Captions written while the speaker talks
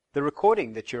The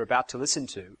recording that you're about to listen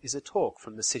to is a talk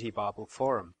from the City Bible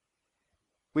Forum.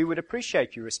 We would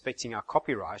appreciate you respecting our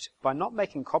copyright by not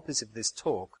making copies of this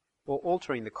talk or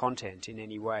altering the content in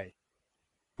any way.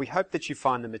 We hope that you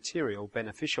find the material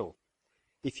beneficial.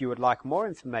 If you would like more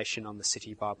information on the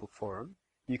City Bible Forum,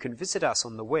 you can visit us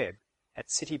on the web at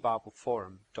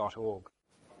citybibleforum.org.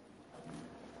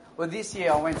 Well, this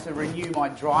year I went to renew my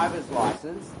driver's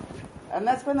license, and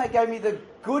that's when they gave me the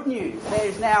good news. There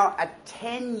is now a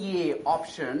 10-year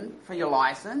option for your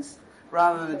license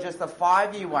rather than just a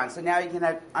 5-year one. So now you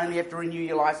can only have to renew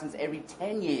your license every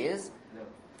 10 years.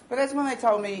 But that's when they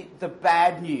told me the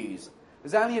bad news. It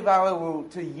was only available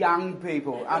to young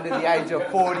people under the age of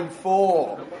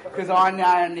 44, because I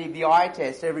now need the eye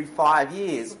test every 5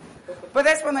 years. But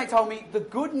that's when they told me the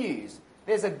good news.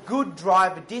 There's a good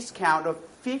driver discount of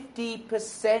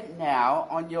 50% now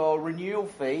on your renewal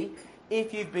fee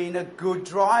if you've been a good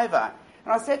driver.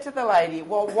 And I said to the lady,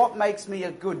 well, what makes me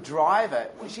a good driver?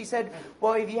 Well, she said,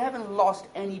 well, if you haven't lost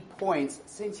any points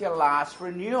since your last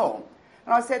renewal.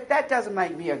 And I said, that doesn't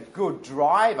make me a good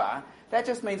driver. That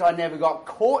just means I never got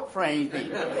caught for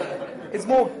anything. It's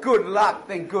more good luck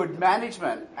than good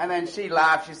management. And then she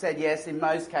laughed. She said, yes, in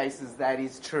most cases that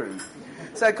is true.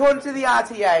 So according to the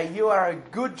RTA, you are a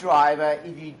good driver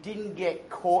if you didn't get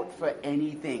caught for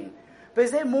anything. But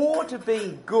is there more to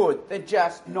being good than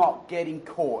just not getting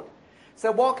caught? So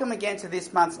welcome again to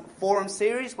this month's Forum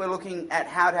series. We're looking at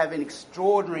how to have an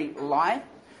extraordinary life.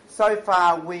 So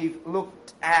far we've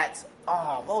looked at,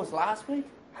 what was last week?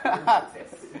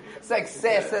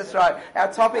 Success, that's right.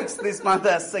 Our topics this month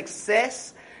are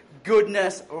success,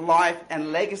 goodness, life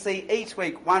and legacy. Each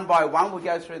week, one by one, we'll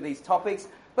go through these topics.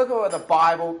 Look at what the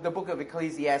Bible, the book of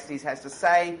Ecclesiastes has to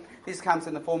say. This comes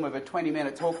in the form of a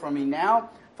 20-minute talk from me now,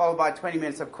 followed by 20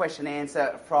 minutes of question and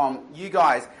answer from you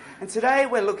guys. And today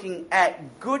we're looking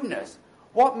at goodness.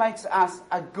 What makes us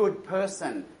a good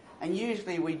person? And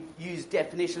usually we use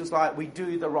definitions like we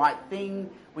do the right thing,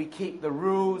 we keep the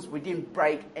rules, we didn't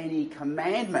break any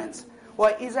commandments.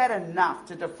 Well, is that enough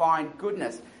to define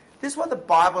goodness? This is what the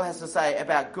Bible has to say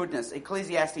about goodness.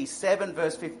 Ecclesiastes 7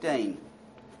 verse 15.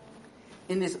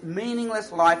 In this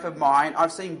meaningless life of mine,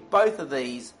 I've seen both of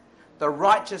these, the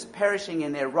righteous perishing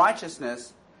in their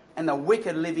righteousness and the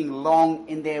wicked living long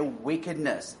in their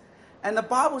wickedness. And the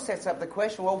Bible sets up the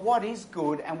question, well, what is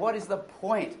good and what is the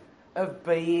point of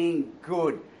being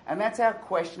good? And that's our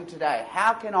question today.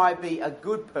 How can I be a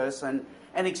good person,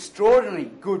 an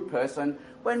extraordinarily good person,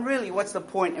 when really what's the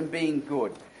point in being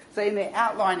good? So in the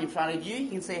outline in front of you, you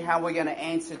can see how we're going to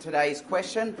answer today's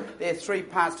question. There are 3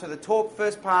 parts to the talk.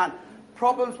 First part,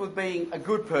 problems with being a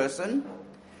good person.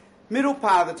 Middle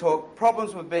part of the talk,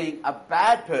 problems with being a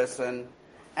bad person.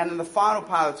 And in the final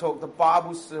part of the talk, the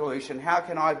Bible solution, how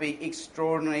can I be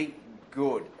extraordinarily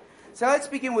good? So let's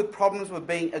begin with problems with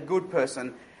being a good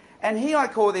person. And here I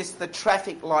call this the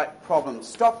traffic light problem,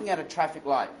 stopping at a traffic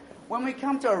light. When we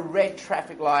come to a red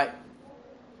traffic light,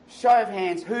 show of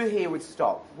hands, who here would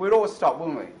stop? We'd all stop,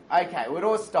 wouldn't we? Okay, we'd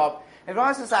all stop. If I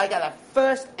was to say, okay, the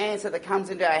first answer that comes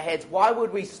into our heads, why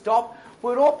would we stop?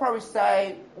 We'd all probably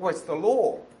say, well, it's the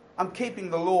law. I'm keeping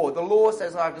the law. The law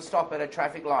says I have to stop at a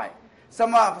traffic light.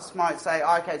 Some of us might say,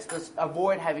 okay, it's to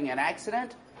avoid having an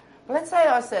accident. But let's say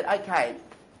I said, okay,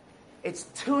 it's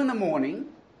 2 a.m,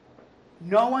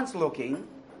 no one's looking,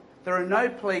 there are no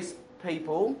police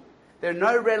people, there are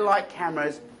no red light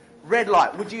cameras. Red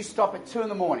light, would you stop at 2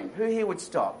 a.m? Who here would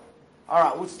stop? All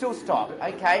right, we'll still stop,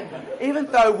 okay? Even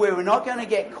though we're not going to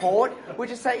get caught, we'll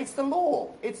just say it's the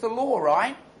law. It's the law,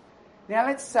 right? Now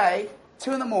let's say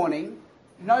 2 a.m,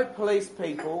 no police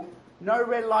people, no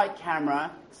red light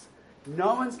cameras,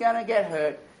 no one's going to get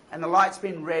hurt, and the light's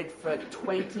been red for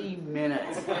 20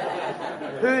 minutes.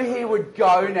 Who here would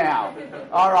go now?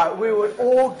 All right, we would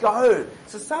all go.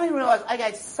 So suddenly realised, okay,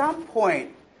 at some point,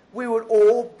 we would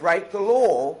all break the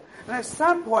law. And at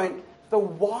some point, the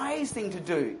wise thing to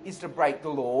do is to break the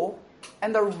law,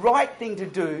 and the right thing to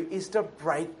do is to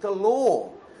break the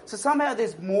law. So somehow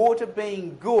there's more to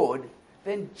being good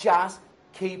than just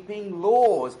keeping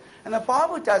laws. And the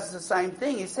Bible does the same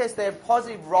thing. It says there are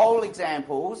positive role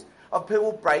examples of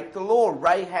people break the law.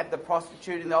 Rahab the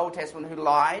prostitute in the Old Testament who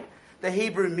lied. The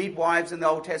Hebrew midwives in the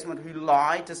Old Testament who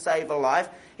lied to save a life.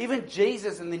 Even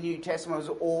Jesus in the New Testament was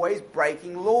always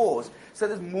breaking laws. So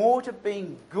there's more to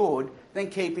being good than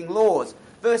keeping laws.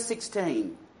 Verse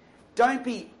 16. Don't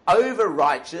be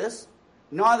over-righteous,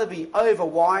 neither be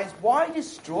over-wise. Why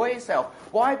destroy yourself?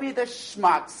 Why be the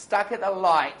schmuck stuck at the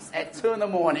lights at 2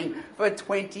 a.m. for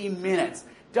 20 minutes?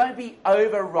 Don't be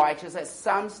over-righteous. At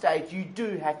some stage, you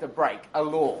do have to break a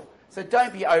law. So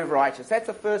don't be over-righteous. That's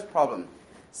the first problem.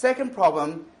 Second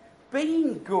problem,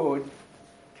 being good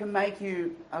can make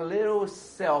you a little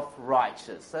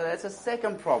self-righteous. So that's a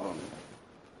second problem.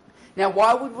 Now,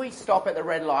 why would we stop at the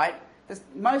red light?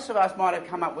 Most of us might have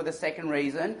come up with a second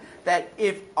reason, that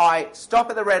if I stop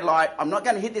at the red light, I'm not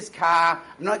going to hit this car,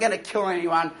 I'm not going to kill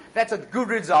anyone. That's a good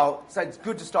result, so it's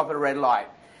good to stop at a red light.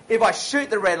 If I shoot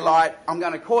the red light, I'm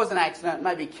going to cause an accident,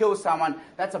 maybe kill someone.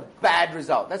 That's a bad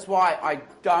result. That's why I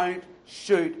don't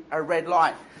shoot a red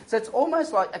light. So it's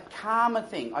almost like a karma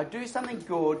thing. I do something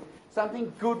good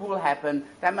will happen.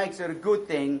 That makes it a good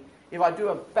thing. If I do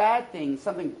a bad thing,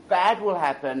 something bad will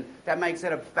happen. That makes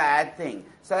it a bad thing.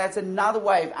 So that's another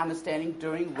way of understanding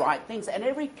doing right things. And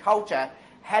every culture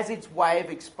has its way of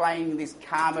explaining this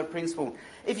karma principle.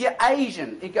 If you're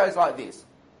Asian, it goes like this.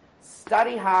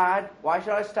 Study hard. Why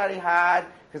should I study hard?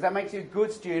 Because that makes you a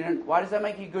good student. Why does that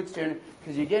make you a good student?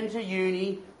 Because you get into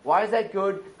uni. Why is that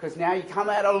good? Because now you come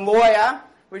out a lawyer,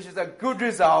 which is a good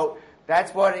result.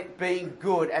 That's what being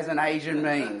good as an Asian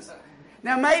means.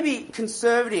 Now, maybe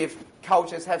conservative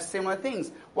cultures have similar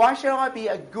things. Why should I be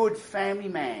a good family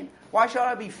man? Why should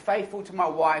I be faithful to my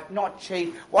wife, not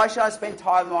cheat? Why should I spend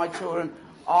time with my children?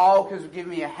 Oh, because you've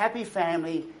given me a happy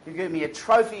family. You've given me a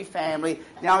trophy family.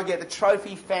 Now I get the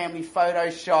trophy family photo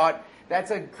shot.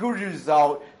 That's a good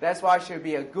result. That's why I should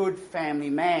be a good family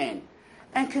man.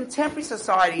 And contemporary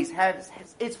societies have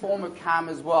its form of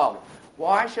karma as well.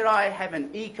 Why should I have an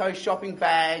eco shopping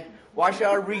bag? Why should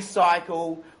I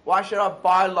recycle? Why should I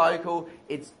buy local?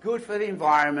 It's good for the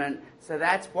environment. So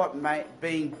that's what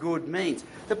being good means.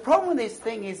 The problem with this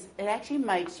thing is it actually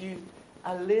makes you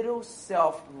a little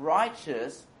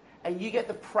self-righteous, and you get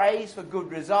the praise for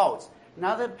good results. And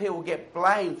other people get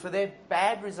blamed for their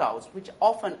bad results, which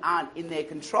often aren't in their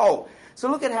control. So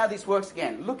look at how this works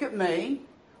again. Look at me.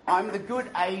 I'm the good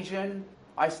Asian.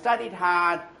 I studied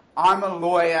hard. I'm a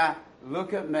lawyer.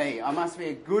 Look at me. I must be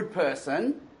a good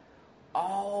person.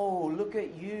 Oh, look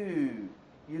at you.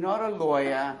 You're not a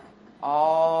lawyer.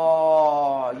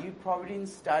 Oh, you probably didn't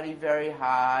study very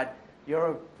hard.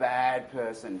 You're a bad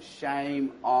person.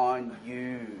 Shame on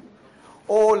you.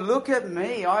 Or look at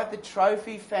me. I have the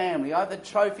trophy family. I have the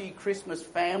trophy Christmas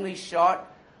family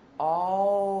shot.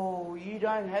 Oh, you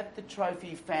don't have the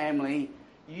trophy family.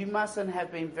 You mustn't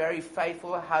have been very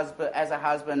faithful as a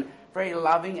husband, very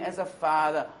loving as a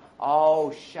father.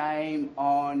 Oh, shame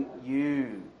on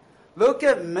you. Look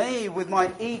at me with my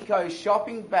eco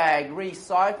shopping bag,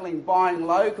 recycling, buying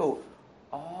local.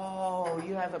 Oh,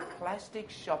 you have a plastic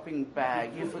shopping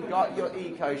bag. You forgot your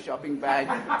eco shopping bag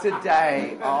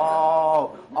today.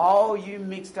 Oh, you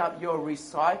mixed up your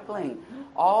recycling.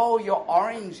 Oh, your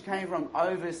orange came from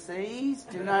overseas.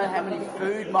 Do you know how many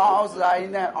food miles are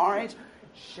in that orange?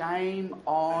 Shame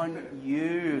on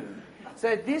you.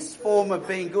 So this form of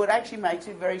being good actually makes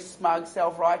you very smug,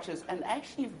 self-righteous, and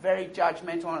actually very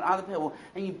judgmental on other people,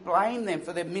 and you blame them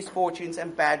for their misfortunes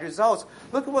and bad results.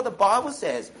 Look at what the Bible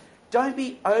says. Don't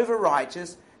be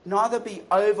over-righteous, neither be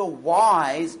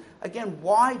over-wise. Again,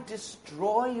 why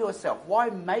destroy yourself? Why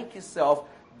make yourself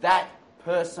that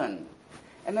person?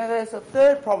 And then there's a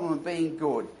third problem of being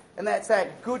good, and that's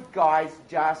that good guys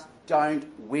just don't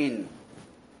win.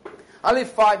 I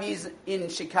lived 5 years in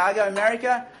Chicago,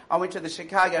 America. I went to the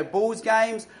Chicago Bulls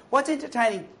games. What's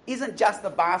entertaining isn't just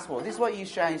the basketball. This is what you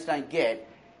Australians don't get.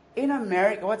 In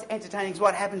America, what's entertaining is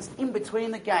what happens in between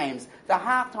the games, the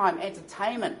halftime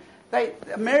entertainment.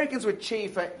 Americans would cheer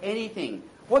for anything.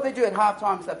 What they do at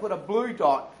halftime is they put a blue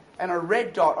dot and a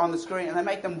red dot on the screen, and they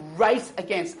make them race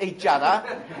against each other.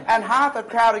 And half the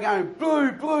crowd are going,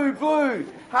 blue, blue, blue.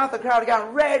 Half the crowd are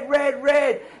going, red, red,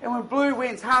 red. And when blue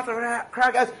wins, half the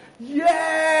crowd goes,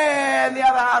 yeah! And the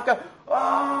other half go,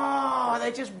 oh! And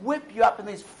they just whip you up in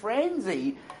this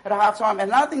frenzy at half time.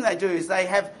 And another thing they do is they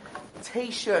have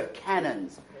T-shirt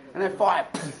cannons. And they fire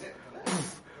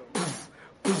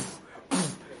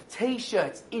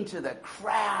T-shirts into the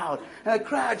crowd. And the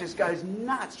crowd just goes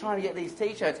nuts trying to get these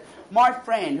T-shirts. My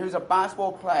friend, who's a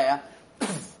basketball player,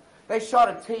 they shot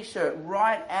a T-shirt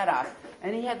right at us.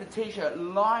 And he had the T-shirt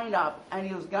lined up and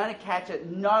he was going to catch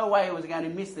it. No way he was going to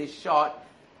miss this shot.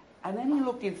 And then he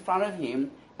looked in front of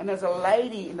him and there's a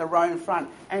lady in the row in front.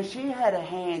 And she had her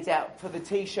hands out for the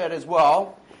T-shirt as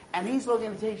well. And he's looking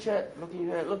at the T-shirt, looking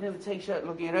at her, looking at the T-shirt,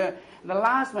 looking at her. And the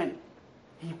last one,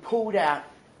 he pulled out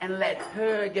and let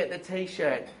her get the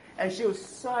T-shirt. And she was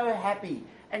so happy.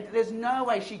 And there's no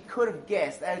way she could have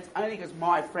guessed that it's only because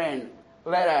my friend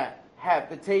let her have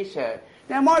the T-shirt.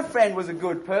 Now, my friend was a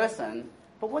good person,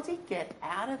 but what's he get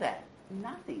out of that?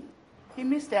 Nothing. He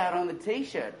missed out on the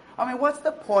T-shirt. I mean, what's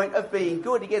the point of being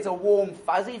good? He gets a warm,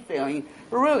 fuzzy feeling.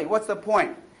 But really, what's the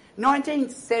point?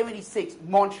 1976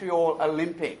 Montreal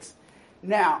Olympics.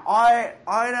 Now, I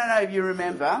don't know if you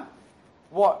remember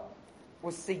what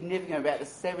was significant about the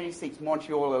 76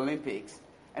 Montreal Olympics,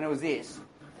 and it was this.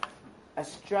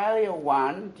 Australia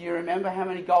won, do you remember how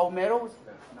many gold medals?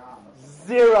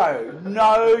 0.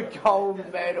 No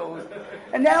gold medals.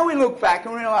 And now we look back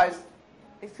and realise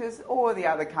it's because all the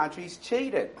other countries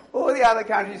cheated. All the other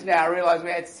countries now realise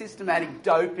we had systematic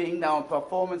doping, they were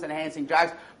performance-enhancing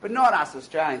drugs, but not us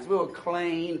Australians. We were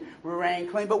clean, we ran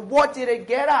clean. But what did it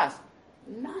get us?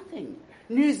 Nothing.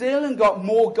 New Zealand got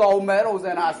more gold medals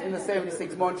than us in the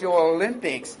 76 Montreal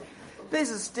Olympics.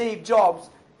 This is Steve Jobs.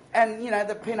 And, you know,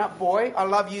 the pin-up boy, I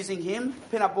love using him,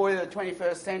 pin-up boy of the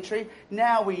 21st century.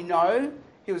 Now we know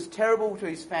he was terrible to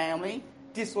his family,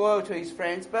 disloyal to his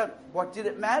friends, but what did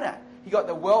it matter? He got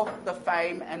the wealth, the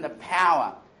fame, and the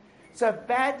power. So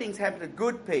bad things happen to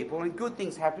good people, and good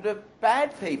things happen to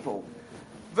bad people.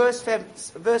 Verse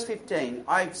 15,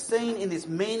 I've seen in this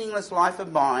meaningless life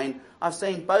of mine, I've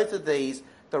seen both of these,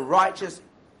 the righteous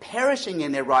perishing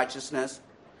in their righteousness,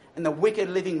 and the wicked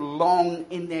living long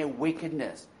in their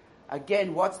wickedness.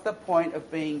 Again, what's the point of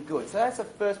being good? So that's the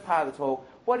first part of the talk.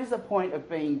 What is the point of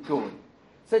being good?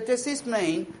 So does this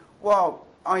mean,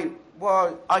 I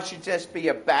should just be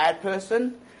a bad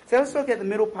person? So let's look at the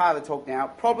middle part of the talk now.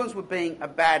 Problems with being a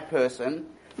bad person.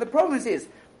 The problem is this.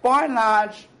 By and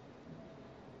large,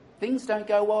 things don't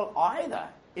go well either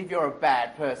if you're a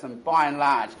bad person, by and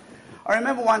large. I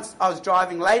remember once I was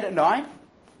driving late at night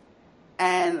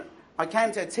and I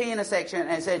came to a T intersection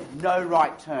and it said, no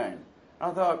right turn. I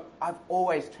thought, I've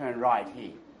always turned right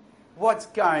here. What's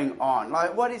going on?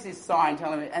 Like, what is this sign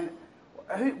telling me? And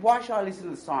why should I listen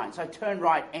to the sign? So I turned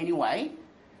right anyway.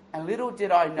 And little did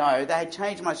I know, they had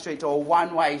changed my street to a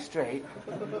one-way street.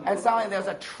 And suddenly there was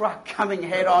a truck coming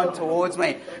head-on towards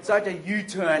me. So I had to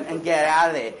U-turn and get out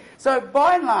of there. So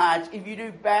by and large, if you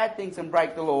do bad things and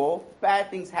break the law, bad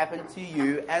things happen to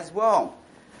you as well.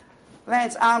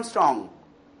 Lance Armstrong,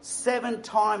 7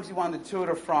 times he won the Tour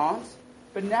de France.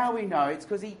 But now we know it's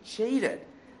because he cheated.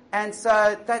 And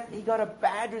so that he got a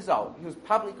bad result. He was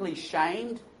publicly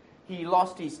shamed. He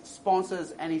lost his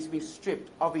sponsors and he's been stripped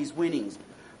of his winnings.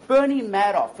 Bernie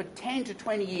Madoff, for 10 to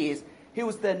 20 years, he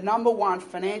was the #1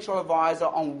 financial advisor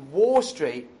on Wall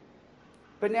Street.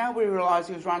 But now we realise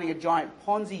he was running a giant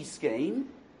Ponzi scheme.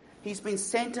 He's been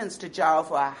sentenced to jail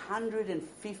for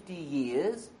 150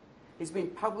 years. He's been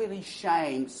publicly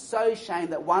shamed, so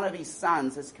shamed that one of his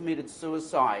sons has committed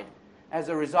suicide as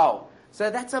a result. So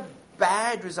that's a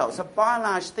bad result. So by and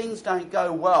large, things don't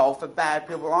go well for bad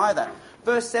people either.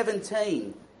 Verse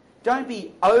 17, don't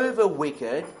be over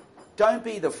wicked, don't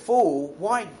be the fool,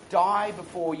 why die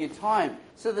before your time?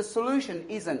 So the solution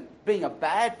isn't being a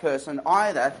bad person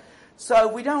either. So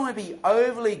we don't want to be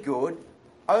overly good,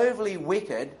 overly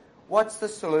wicked. What's the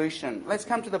solution? Let's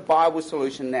come to the Bible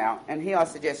solution now. And here I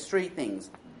suggest 3 things.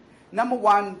 Number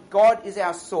 1, God is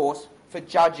our source for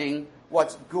judging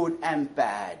what's good and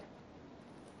bad.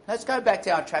 Let's go back to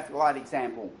our traffic light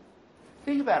example.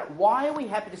 Think about it. Why are we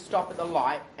happy to stop at the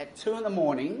light at 2 in the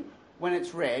morning when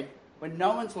it's red, when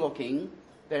no one's looking,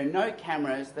 there are no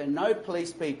cameras, there are no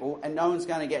police people, and no one's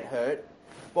going to get hurt?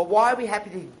 But why are we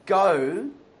happy to go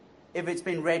if it's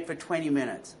been red for 20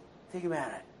 minutes? Think about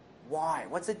it. Why?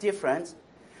 What's the difference?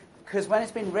 Because when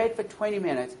it's been red for 20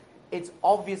 minutes, it's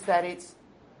obvious that it's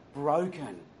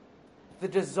broken. The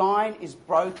design is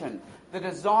broken. The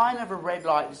design of a red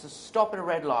light is to stop at a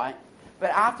red light, but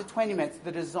after 20 minutes,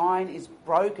 the design is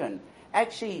broken.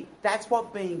 Actually, that's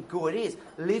what being good is,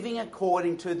 living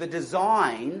according to the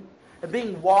design, and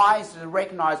being wise to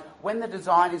recognise when the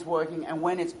design is working and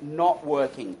when it's not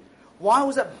working. Why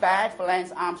was it bad for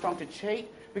Lance Armstrong to cheat?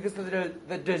 Because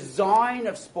the design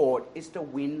of sport is to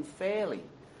win fairly.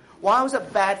 Why was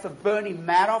it bad for Bernie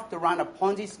Madoff to run a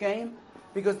Ponzi scheme?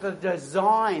 Because the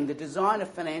design of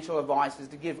financial advice is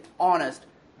to give honest,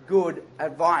 good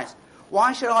advice.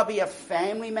 Why should I be a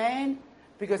family man?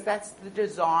 Because that's the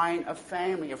design of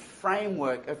family, a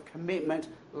framework of commitment,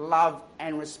 love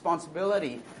and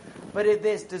responsibility. But if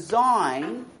there's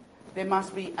design, there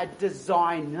must be a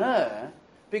designer,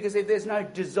 because if there's no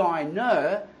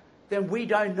designer, then we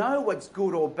don't know what's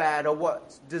good or bad or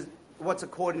what's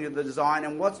according to the design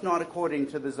and what's not according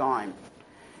to the design.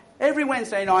 Every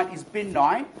Wednesday night is bin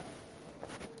night,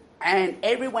 and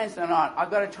every Wednesday night I've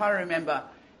got to try to remember,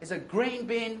 is it green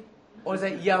bin or is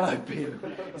it yellow bin?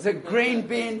 Is it green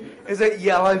bin? Is it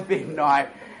yellow bin night?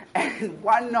 And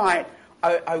one night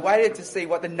I waited to see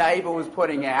what the neighbour was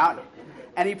putting out,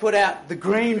 and he put out the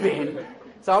green bin.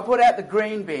 So I put out the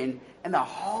green bin, and the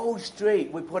whole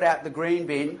street we put out the green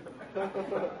bin,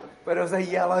 but it was a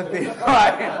yellow bin.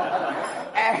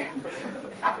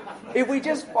 If we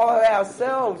just follow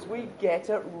ourselves, we get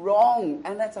it wrong.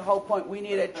 And that's the whole point. We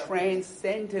need a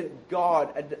transcendent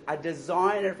God, a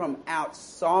designer from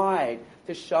outside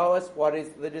to show us what is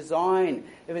the design.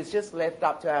 If it's just left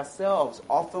up to ourselves,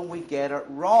 often we get it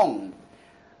wrong.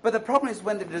 But the problem is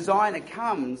when the designer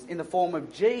comes in the form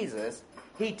of Jesus,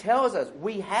 he tells us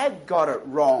we have got it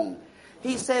wrong.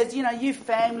 He says, you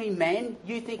family men,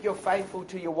 you think you're faithful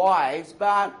to your wives,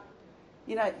 but,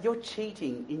 you're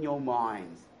cheating in your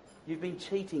minds. You've been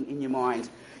cheating in your minds.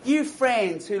 You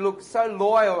friends who look so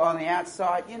loyal on the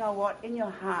outside, you know what? In your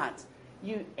hearts,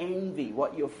 you envy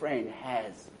what your friend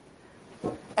has.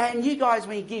 And you guys,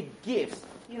 when you give gifts,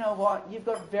 you know what? You've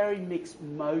got very mixed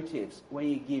motives when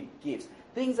you give gifts.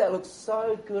 Things that look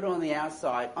so good on the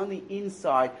outside, on the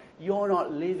inside, you're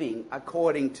not living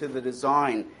according to the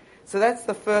design. So that's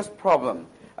the first problem,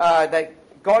 that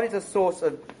God is a source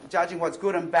of judging what's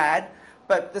good and bad.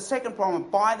 But the second problem,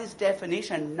 by this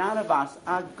definition, none of us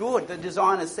are good. The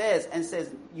designer says,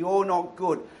 you're not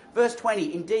good. Verse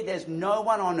 20, indeed there's no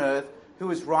one on earth who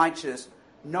is righteous,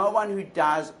 no one who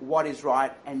does what is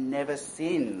right and never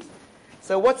sins.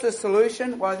 So what's the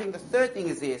solution? Well, I think the third thing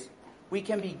is this. We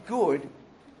can be good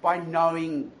by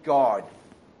knowing God.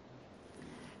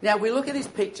 Now, we look at this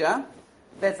picture.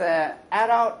 There's an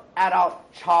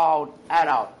adult, child,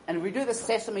 adult. And if we do the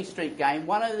Sesame Street game,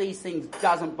 one of these things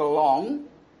doesn't belong.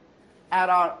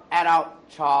 Adult,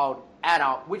 child,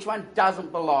 adult. Which one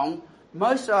doesn't belong?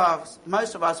 Most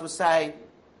of us would say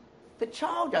the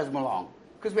child doesn't belong.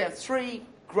 Because we have three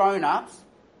grown-ups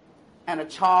and a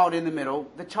child in the middle.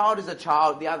 The child is a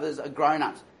child, the others are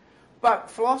grown-ups. But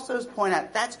philosophers point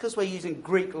out that's because we're using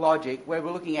Greek logic, where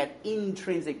we're looking at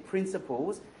intrinsic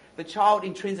principles. The child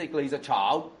intrinsically is a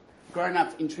child.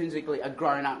 Grown-ups intrinsically are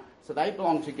grown-up. So they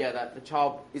belong together. The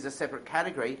child is a separate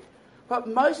category. But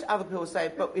most other people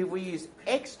say, but if we use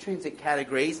extrinsic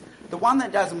categories, the one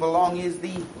that doesn't belong is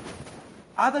the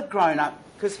other grown-up.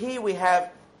 Because here we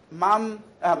have mum,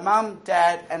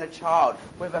 dad, and a child.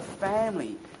 We have a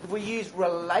family. If we use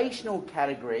relational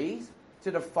categories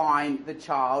to define the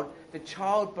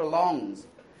child belongs.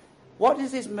 What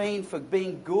does this mean for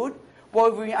being good? Well,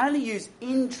 if we only use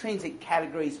intrinsic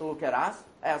categories to look at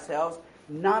ourselves,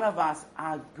 none of us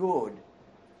are good.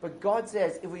 But God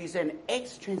says if we use an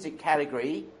extrinsic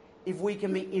category, if we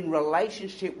can be in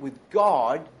relationship with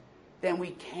God, then we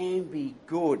can be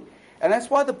good. And that's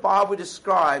why the Bible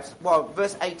describes,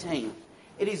 verse 18,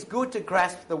 it is good to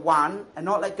grasp the one and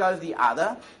not let go of the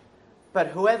other, but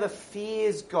whoever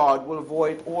fears God will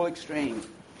avoid all extremes.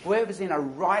 Whoever's in a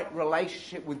right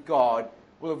relationship with God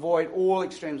will avoid all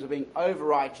extremes of being over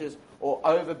righteous or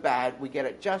over bad. We get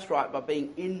it just right by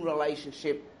being in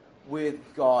relationship with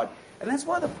God. And that's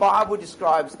why the Bible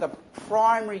describes the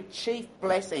primary chief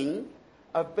blessing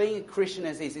of being a Christian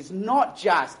as this. It's not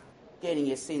just getting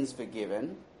your sins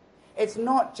forgiven. It's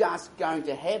not just going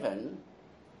to heaven.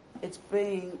 It's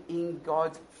being in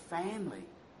God's family.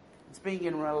 It's being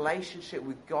in relationship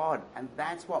with God. And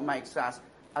that's what makes us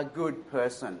a good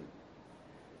person.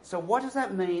 So what does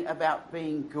that mean about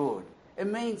being good? It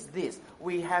means this.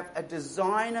 We have a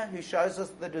designer who shows us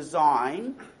the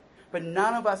design, but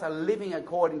none of us are living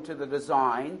according to the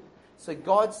design. So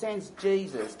God sends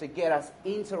Jesus to get us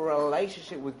into a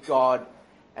relationship with God,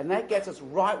 and that gets us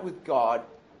right with God.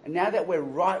 And now that we're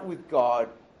right with God,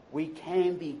 we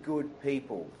can be good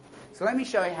people. So let me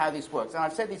show you how this works. And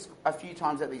I've said this a few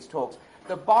times at these talks.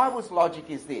 The Bible's logic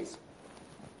is this.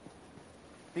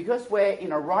 Because we're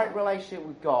in a right relationship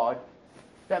with God,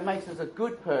 that makes us a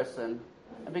good person.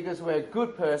 And because we're a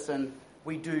good person,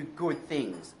 we do good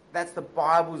things. That's the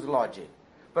Bible's logic.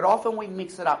 But often we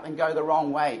mix it up and go the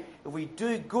wrong way. If we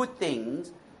do good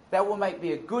things, that will make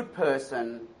me a good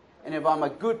person. And if I'm a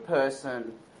good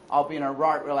person, I'll be in a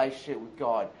right relationship with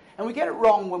God. And we get it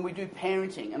wrong when we do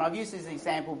parenting. And I've used this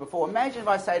example before. Imagine if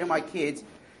I say to my kids,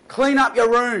 clean up your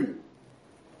room.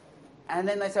 And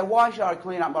then they say, why should I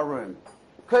clean up my room?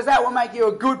 Because that will make you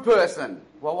a good person.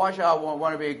 Well, why should I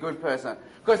want to be a good person?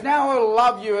 Because now I will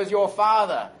love you as your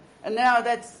father. And now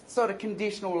that's sort of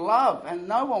conditional love. And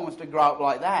no one wants to grow up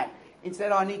like that.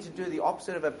 Instead, I need to do the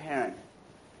opposite of a parent.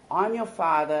 I'm your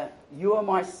father. You are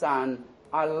my son.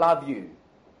 I love you.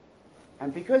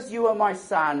 And because you are my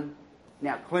son,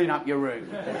 now clean up your room.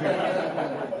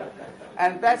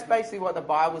 And that's basically what the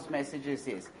Bible's message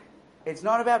is. It's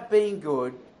not about being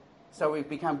good, so we've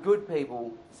become good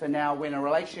people, so now we're in a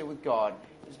relationship with God.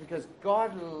 It's because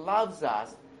God loves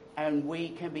us and we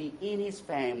can be in his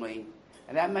family,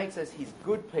 and that makes us his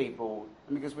good people.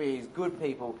 And because we're his good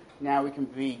people, now we can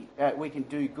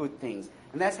do good things.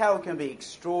 And that's how we can be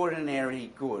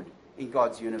extraordinarily good in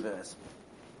God's universe.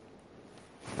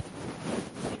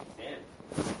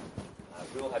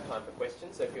 we'll have time for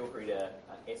questions, so feel free to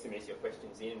SMS your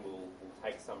questions in. We'll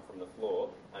take some from the floor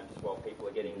just while people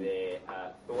are getting their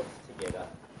thoughts together.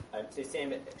 So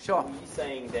Sam, Sure. were you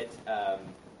saying that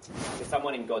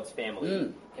someone in God's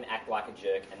family can act like a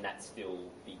jerk and that still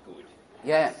be good?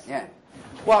 Yeah.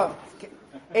 Well,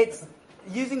 it's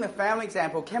using the family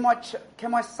example. Can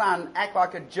my son act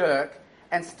like a jerk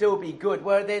and still be good?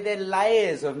 Well, they're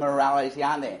layers of morality,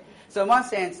 aren't there? So in one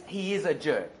sense, he is a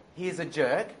jerk. He is a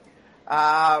jerk.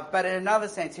 But in another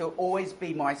sense, he'll always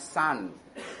be my son.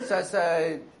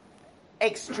 So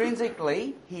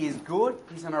extrinsically, he is good.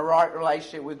 He's in a right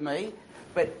relationship with me.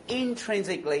 But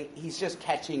intrinsically, he's just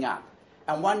catching up.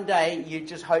 And one day, you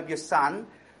just hope your son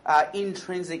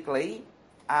intrinsically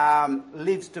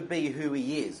lives to be who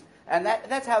he is. And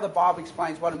that's how the Bible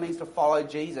explains what it means to follow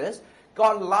Jesus.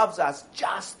 God loves us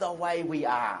just the way we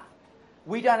are.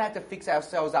 We don't have to fix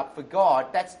ourselves up for God.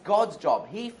 That's God's job.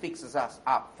 He fixes us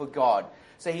up for God.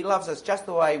 So he loves us just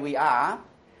the way we are,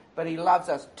 but he loves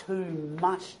us too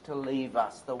much to leave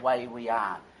us the way we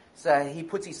are. So he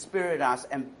puts his spirit in us,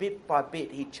 and bit by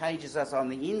bit he changes us on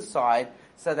the inside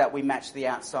so that we match the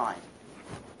outside.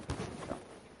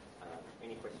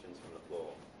 Any questions from the floor?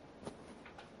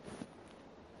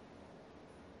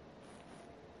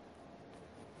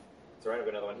 Sorry, I've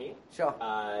got another one here. Sure.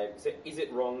 So is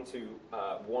it wrong to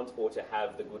want or to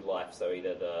have the good life? So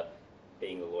either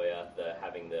being the lawyer,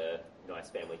 having the nice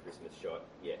family Christmas shot.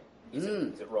 Yeah. Is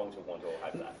it wrong to want or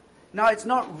have that? No, it's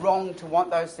not wrong to want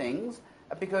those things,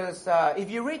 because if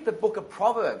you read the book of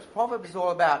Proverbs, Proverbs is all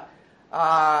about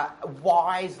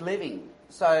wise living.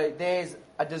 So there's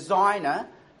a designer,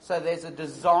 so there's a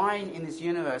design in this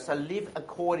universe. So live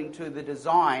according to the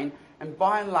design, and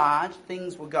by and large,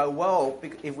 things will go well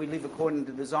if we live according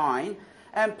to design.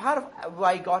 And part of the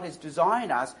way God has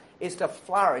designed us is to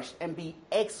flourish and be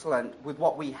excellent with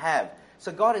what we have.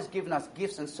 So God has given us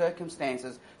gifts and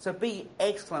circumstances, so be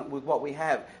excellent with what we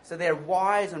have. So there are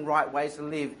wise and right ways to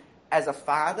live as a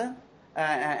father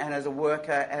and as a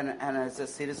worker and as a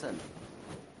citizen.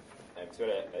 It's got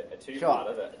a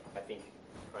two-parter that I think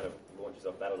kind of launches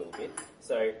off that a little bit.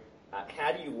 So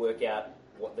how do you work out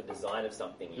what the design of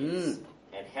something is,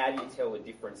 and how do you tell the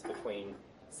difference between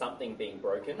something being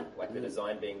broken, like the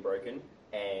design being broken,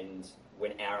 and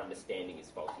when our understanding is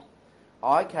faulty?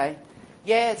 Okay.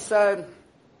 Yeah, so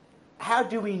how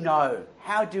do we know?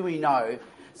 How do we know?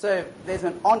 So there's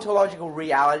an ontological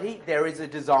reality, there is a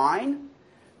design,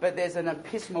 but there's an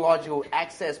epistemological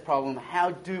access problem.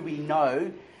 How do we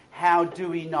know? How do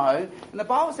we know? And the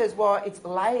Bible says, well, it's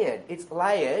layered. It's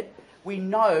layered. We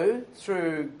know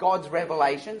through God's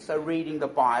revelation, so reading the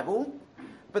Bible.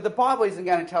 But the Bible isn't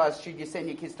going to tell us, should you send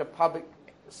your kids to public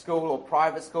school or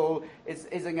private school? It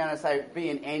isn't going to say,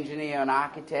 be an engineer or an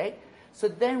architect. So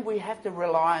then we have to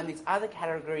rely on this other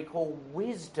category called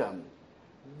wisdom.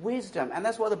 Wisdom. And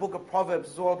that's what the book of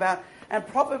Proverbs is all about. And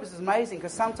Proverbs is amazing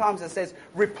because sometimes it says,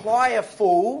 reply a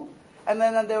fool. And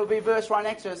then there will be a verse right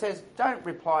next to it that says, don't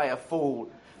reply a fool.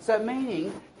 So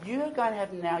meaning, you're going to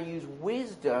have to now use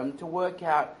wisdom to work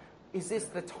out, is this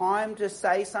the time to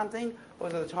say something or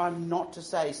is it the time not to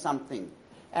say something?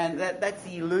 And that's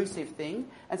the elusive thing.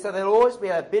 And so there'll always be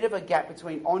a bit of a gap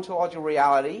between ontological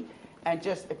reality and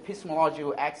just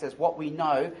epistemological access, what we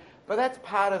know. But that's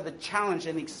part of the challenge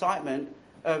and excitement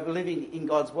of living in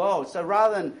God's world. So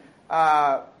rather than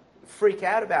freak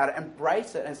out about it,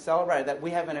 embrace it and celebrate that we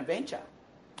have an adventure.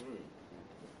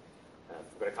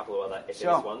 We've got a couple of other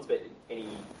SMS ones, but any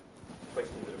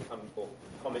questions that have come or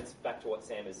comments back to what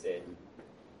Sam has said?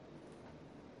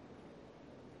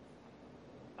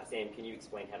 Sam, can you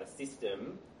explain how the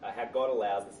system, how God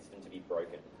allows the system to be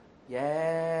broken?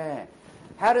 Yeah.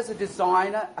 How does a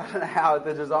designer allow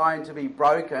the design to be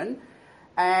broken?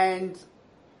 And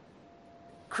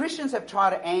Christians have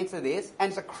tried to answer this, and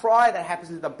it's a cry that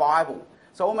happens in the Bible.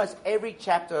 So almost every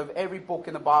chapter of every book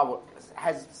in the Bible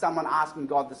has someone asking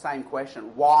God the same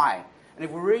question, why? And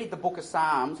if we read the book of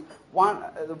Psalms,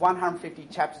 the 150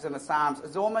 chapters in the Psalms,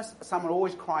 it's almost someone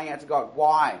always crying out to God,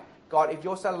 why? God, if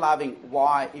you're so loving,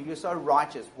 why? If you're so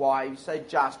righteous, why? If you're so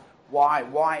just, why?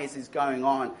 Why is this going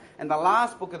on? And the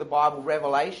last book of the Bible,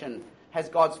 Revelation, has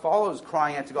God's followers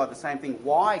crying out to God the same thing.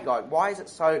 Why, God? Why is it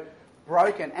so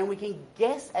broken? And we can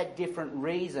guess at different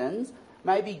reasons.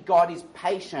 Maybe God is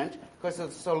patient because the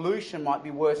solution might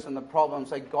be worse than the problem.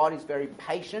 So God is very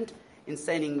patient in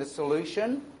sending the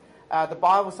solution. The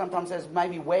Bible sometimes says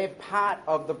maybe we're part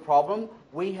of the problem.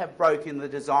 We have broken the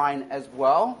design as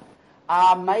well.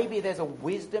 Maybe there's a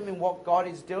wisdom in what God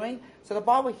is doing. So the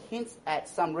Bible hints at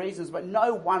some reasons, but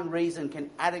no one reason can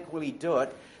adequately do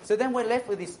it. So then we're left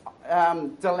with this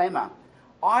dilemma.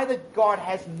 Either God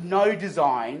has no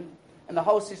design, and the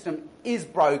whole system is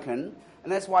broken,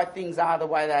 and that's why things are the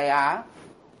way they are,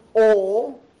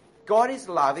 or God is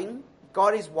loving,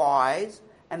 God is wise,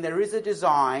 and there is a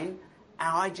design, and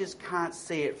I just can't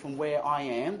see it from where I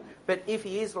am. But if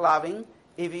he is loving,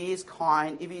 if he is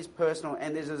kind, if he is personal,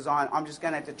 and there's a design, I'm just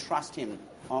going to have to trust him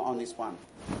on this one.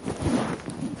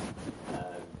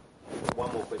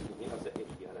 One more question here.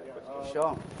 You had a question.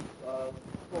 Sure.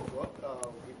 For God,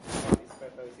 which one is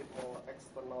better? Is it more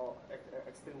external,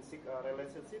 extrinsic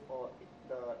relationship or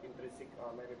the intrinsic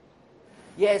merit?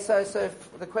 Yeah, so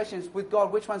the question is, with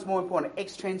God, which one's more important,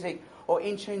 extrinsic or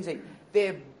intrinsic?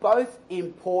 They're both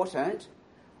important,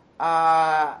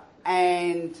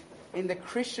 and in the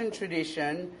Christian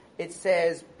tradition, it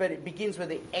says, but it begins with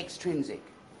the extrinsic,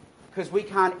 because we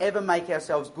can't ever make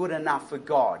ourselves good enough for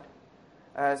God.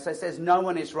 So it says, no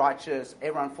one is righteous,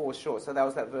 everyone falls short. So that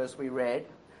was that verse we read.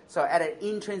 So at an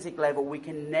intrinsic level, we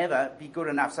can never be good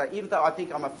enough. So even though I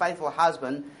think I'm a faithful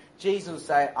husband, Jesus will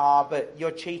say, but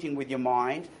you're cheating with your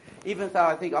mind. Even though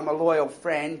I think I'm a loyal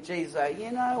friend, Jesus will say,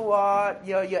 you know what,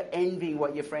 you're envying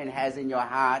what your friend has in your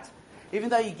heart. Even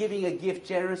though you're giving a gift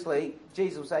generously,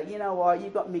 Jesus will say, you know what,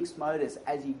 you've got mixed motives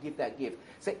as you give that gift.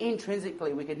 So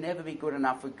intrinsically, we could never be good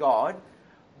enough for God.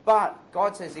 But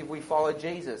God says if we follow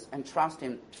Jesus and trust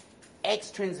him,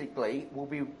 extrinsically we'll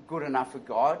be good enough for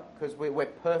God, because we're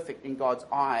perfect in God's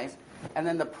eyes. And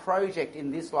then the project in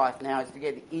this life now is to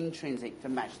get the intrinsic to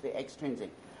match the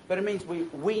extrinsic. But it means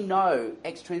we know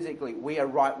extrinsically we are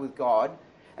right with God.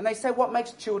 And they say what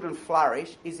makes children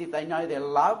flourish is if they know they're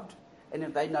loved and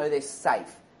if they know they're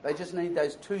safe. They just need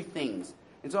those two things.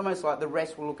 It's almost like the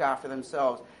rest will look after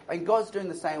themselves. And God's doing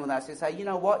the same with us. He says, you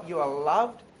know what, you are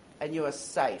loved and you are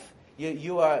safe.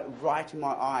 You are right in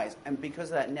my eyes. And because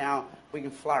of that, now we can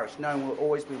flourish. No one will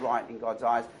always be right in God's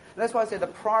eyes. And that's why I said the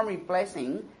primary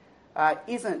blessing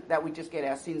isn't that we just get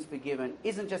our sins forgiven,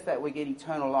 isn't just that we get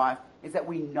eternal life, is that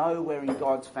we know we're in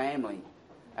God's family.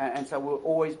 And so we'll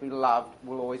always be loved,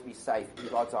 we'll always be safe in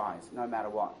God's eyes, no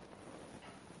matter what.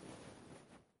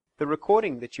 The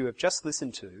recording that you have just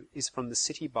listened to is from the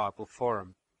City Bible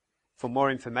Forum. For more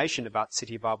information about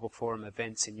City Bible Forum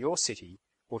events in your city,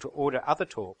 or to order other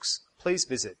talks, please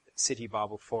visit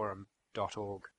citybibleforum.org.